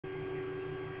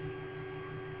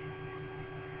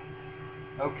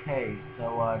Okay,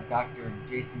 so Dr.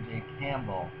 Jason J.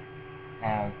 Campbell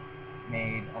has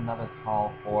made another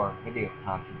call for video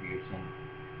contribution.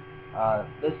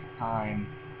 This time,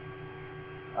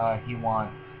 he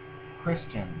wants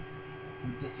Christians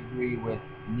who disagree with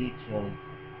Nietzsche's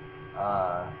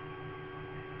uh,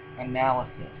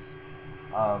 analysis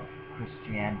of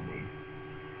Christianity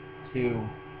to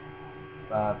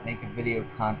make a video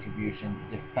contribution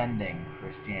defending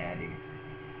Christianity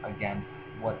against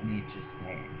what Nietzsche's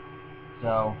saying.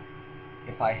 So,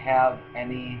 if I have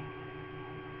any,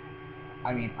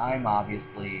 I'm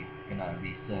obviously gonna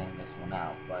be sitting this one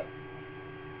out, but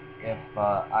if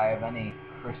I have any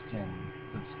Christian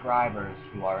subscribers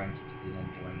who are interested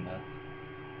in doing this,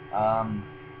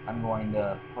 I'm going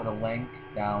to put a link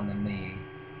down in the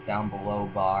down below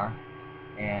bar,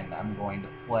 and I'm going to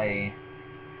play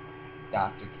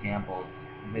Dr. Campbell's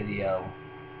video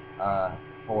uh,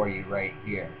 for you right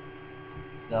here.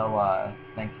 So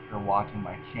thank you for watching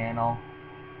my channel,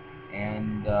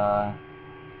 and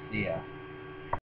see ya.